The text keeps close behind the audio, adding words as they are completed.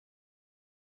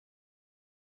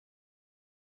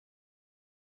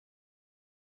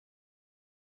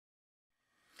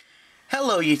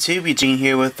Hello YouTube, Eugene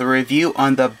here with the review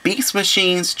on the Beast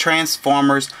Machines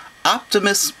Transformers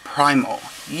Optimus Primal.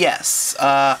 Yes,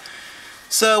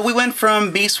 so we went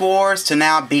from Beast Wars to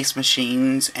now Beast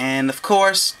Machines, and of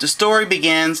course the story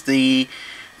begins. The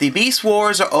Beast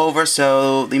Wars are over,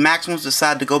 so the Maximals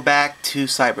decide to go back to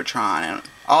Cybertron, and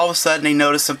all of a sudden they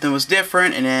noticed something was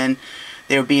different, and then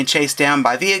they were being chased down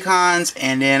by Vehicons,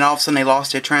 and then all of a sudden they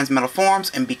lost their transmetal forms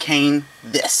and became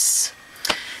this.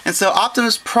 And so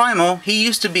Optimus Primal, he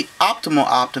used to be Optimal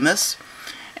Optimus,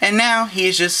 and now he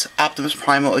is just Optimus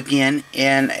Primal again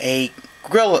in a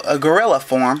gorilla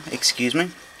form, excuse me.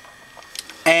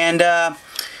 And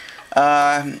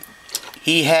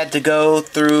he had to go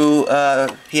through,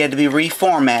 he had to be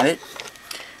reformatted,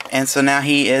 and so now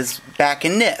he is back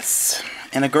in this,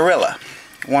 in a gorilla,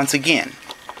 once again.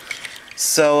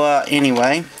 So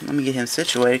anyway, let me get him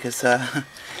situated because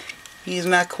he's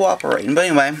not cooperating. But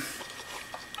anyway,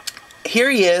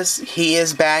 here he is. He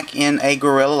is back in a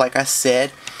gorilla, like I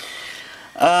said.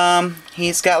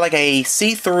 He's got like a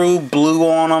see-through blue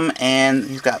on him, and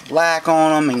he's got black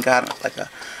on him, and got like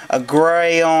a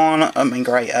gray on,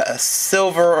 a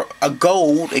silver, a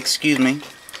gold, excuse me.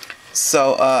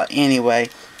 So anyway,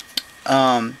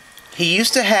 he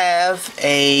used to have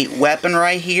a weapon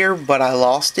right here, but I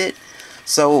lost it.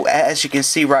 So as you can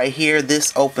see right here,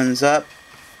 this opens up,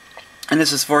 and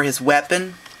this is for his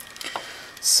weapon.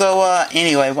 So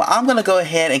anyway, well, I'm going to go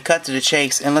ahead and cut to the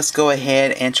chase, and let's go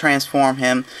ahead and transform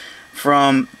him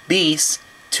from Beast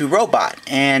to Robot.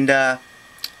 And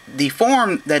the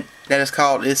form that is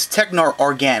called is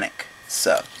Techno-Organic.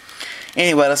 So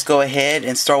anyway, let's go ahead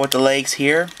and start with the legs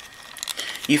here.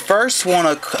 You first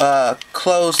want to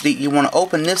you want to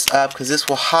open this up, because this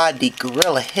will hide the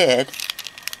gorilla head.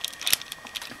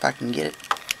 If I can get it.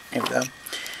 There we go.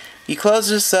 You close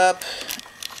this up,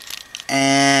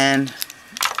 and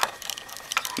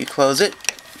you close it,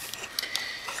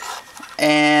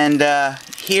 and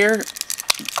here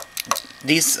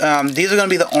these are going to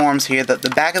be the arms here. The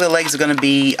back of the legs are going to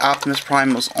be Optimus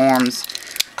Primal's arms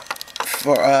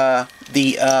for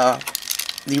the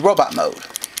robot mode.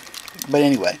 But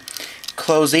anyway,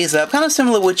 close these up, kind of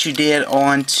similar to what you did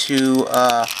onto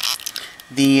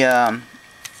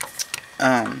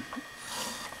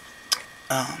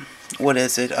what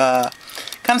is it? Kind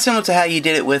of similar to how you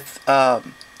did it with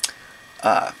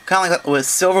kind of like with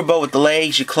Silverbolt with the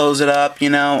legs. You close it up, you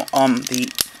know. I'm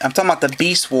talking about the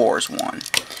Beast Wars one.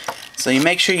 So you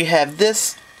make sure you have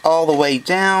this all the way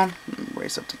down. Let me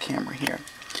raise up the camera here.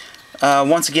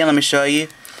 Once again, let me show you.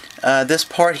 This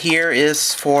part here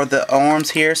is for the arms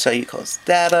here. So you close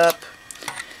that up,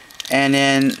 and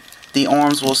then the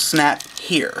arms will snap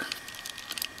here.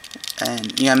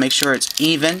 And you gotta make sure it's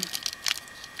even.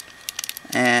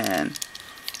 And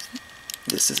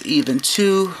this is even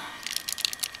too.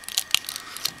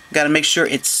 Got to make sure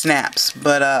it snaps.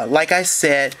 But like I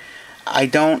said, I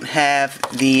don't have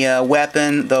the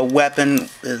weapon. The weapon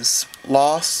is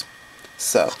lost.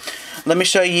 So let me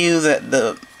show you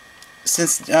that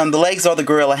since the legs are the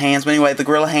gorilla hands. But anyway, the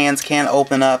gorilla hands can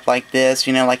open up like this.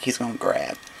 You know, like he's gonna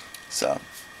grab. So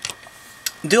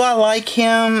do I like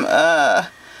him?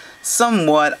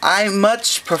 Somewhat. I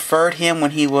much preferred him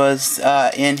when he was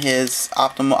in his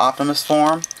Optimus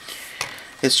form,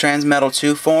 his Transmetal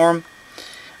 2 form.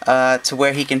 To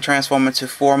where he can transform into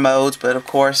 4 modes, but of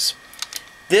course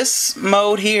this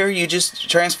mode here, you just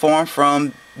transform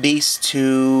from Beast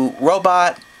to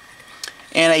Robot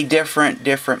in a different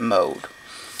mode.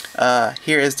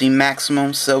 Here is the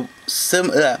maximum, the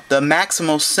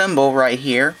maximal symbol right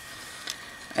here,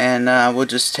 and we'll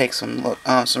just take some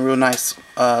real nice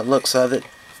looks of it.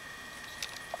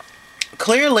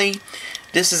 Clearly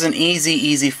this is an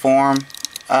easy form.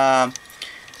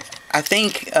 I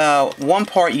think one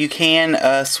part you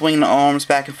can swing the arms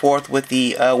back and forth with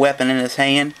the weapon in his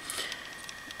hand.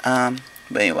 But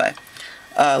anyway,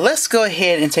 let's go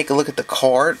ahead and take a look at the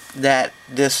card that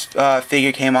this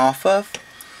figure came off of.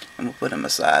 And we'll put him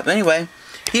aside. But anyway,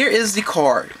 here is the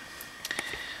card.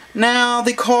 Now,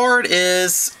 the card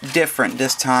is different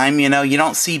this time. You know, you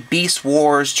don't see Beast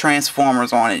Wars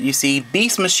Transformers on it. You see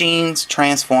Beast Machines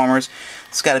Transformers.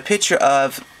 It's got a picture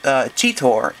of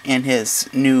Cheetor in his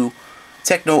new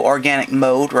Techno-Organic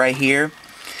mode right here.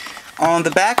 On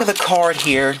the back of the card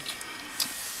here,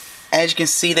 as you can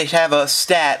see, they have a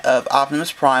stat of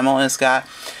Optimus Primal, and it's got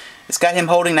him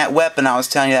holding that weapon I was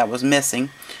telling you that was missing,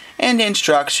 and the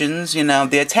instructions. You know,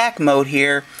 the attack mode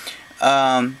here.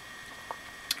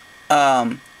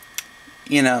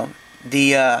 You know,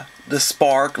 the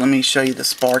spark. Let me show you the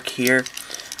spark here,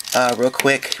 real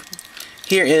quick.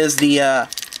 Here is the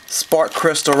spark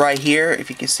crystal right here, if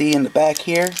you can see in the back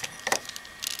here.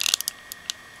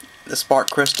 the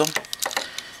spark crystal.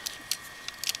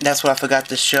 That's what I forgot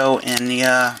to show in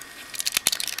the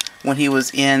when he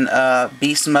was in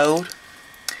beast mode.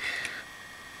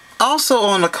 Also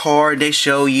on the card they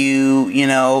show you, you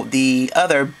know, the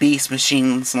other Beast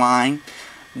Machines line.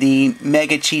 The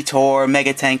Mega Cheetor,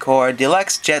 Mega Tankor,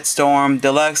 Deluxe Jetstorm,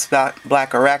 Deluxe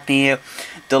Black Arachnia,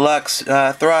 Deluxe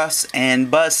Thrust, and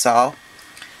Buzzsaw.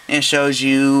 And it shows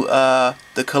you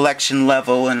the collection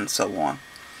level and so on.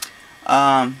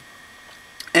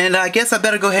 And I guess I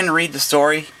better go ahead and read the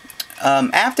story.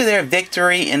 After their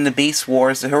victory in the Beast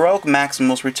Wars, the heroic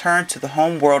Maximals returned to the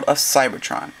home world of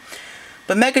Cybertron.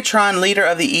 But Megatron, leader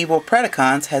of the evil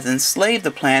Predacons, has enslaved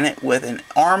the planet with an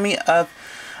army of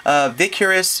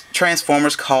victorious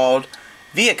Transformers called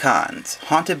Viacons.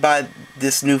 Haunted by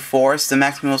this new force, the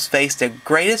Maximals face their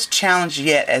greatest challenge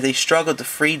yet as they struggle to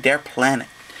free their planet.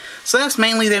 So that's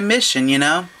mainly their mission, you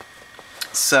know.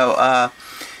 So,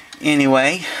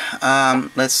 anyway,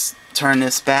 let's turn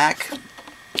this back.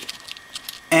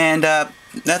 And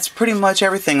that's pretty much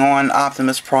everything on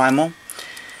Optimus Primal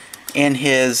in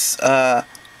his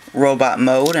robot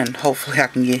mode. And hopefully I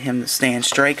can get him to stand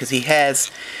straight, because he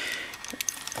has...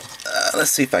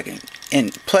 let's see if I can,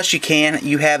 and plus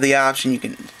you have the option, you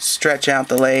can stretch out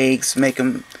the legs, make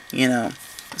them, you know,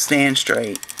 stand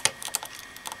straight.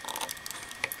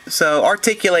 So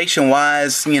articulation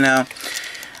wise, you know,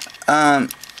 on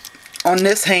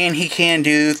this hand he can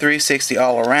do 360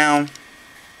 all around.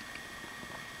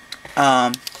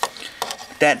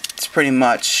 That's pretty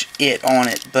much it on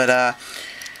it. But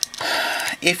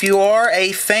if you are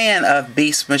a fan of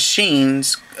Beast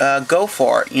Machines, go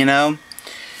for it, you know.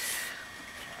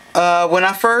 When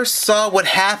I first saw what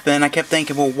happened, I kept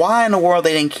thinking, well, why in the world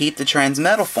they didn't keep the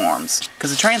Transmetal forms?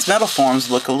 Because the Transmetal forms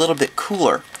look a little bit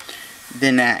cooler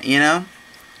than that, you know?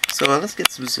 So let's get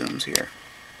some zooms here.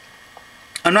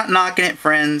 I'm not knocking it,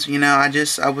 friends, you know,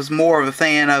 I was more of a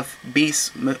fan of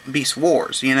Beast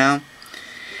Wars, you know?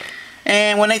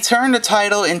 And when they turned the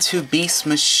title into Beast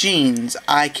Machines,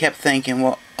 I kept thinking,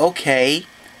 well, okay,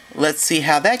 let's see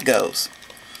how that goes.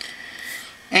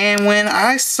 And when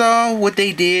I saw what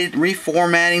they did,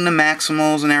 reformatting the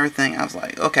Maximals and everything, I was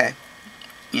like, okay,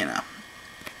 you know,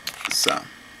 so.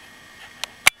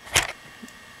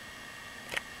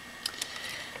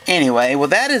 Anyway, well,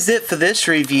 that is it for this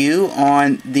review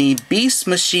on the Beast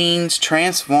Machines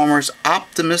Transformers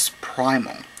Optimus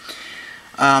Primal.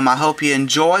 I hope you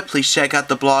enjoy. Please check out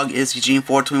the blog is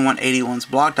Eugene42181's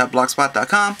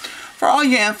blog.blogspot.com for all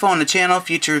your info on the channel,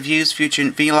 future reviews, future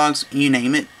vlogs, you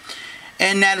name it.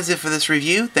 And that is it for this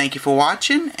review. Thank you for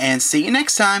watching, and see you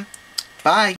next time.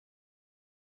 Bye.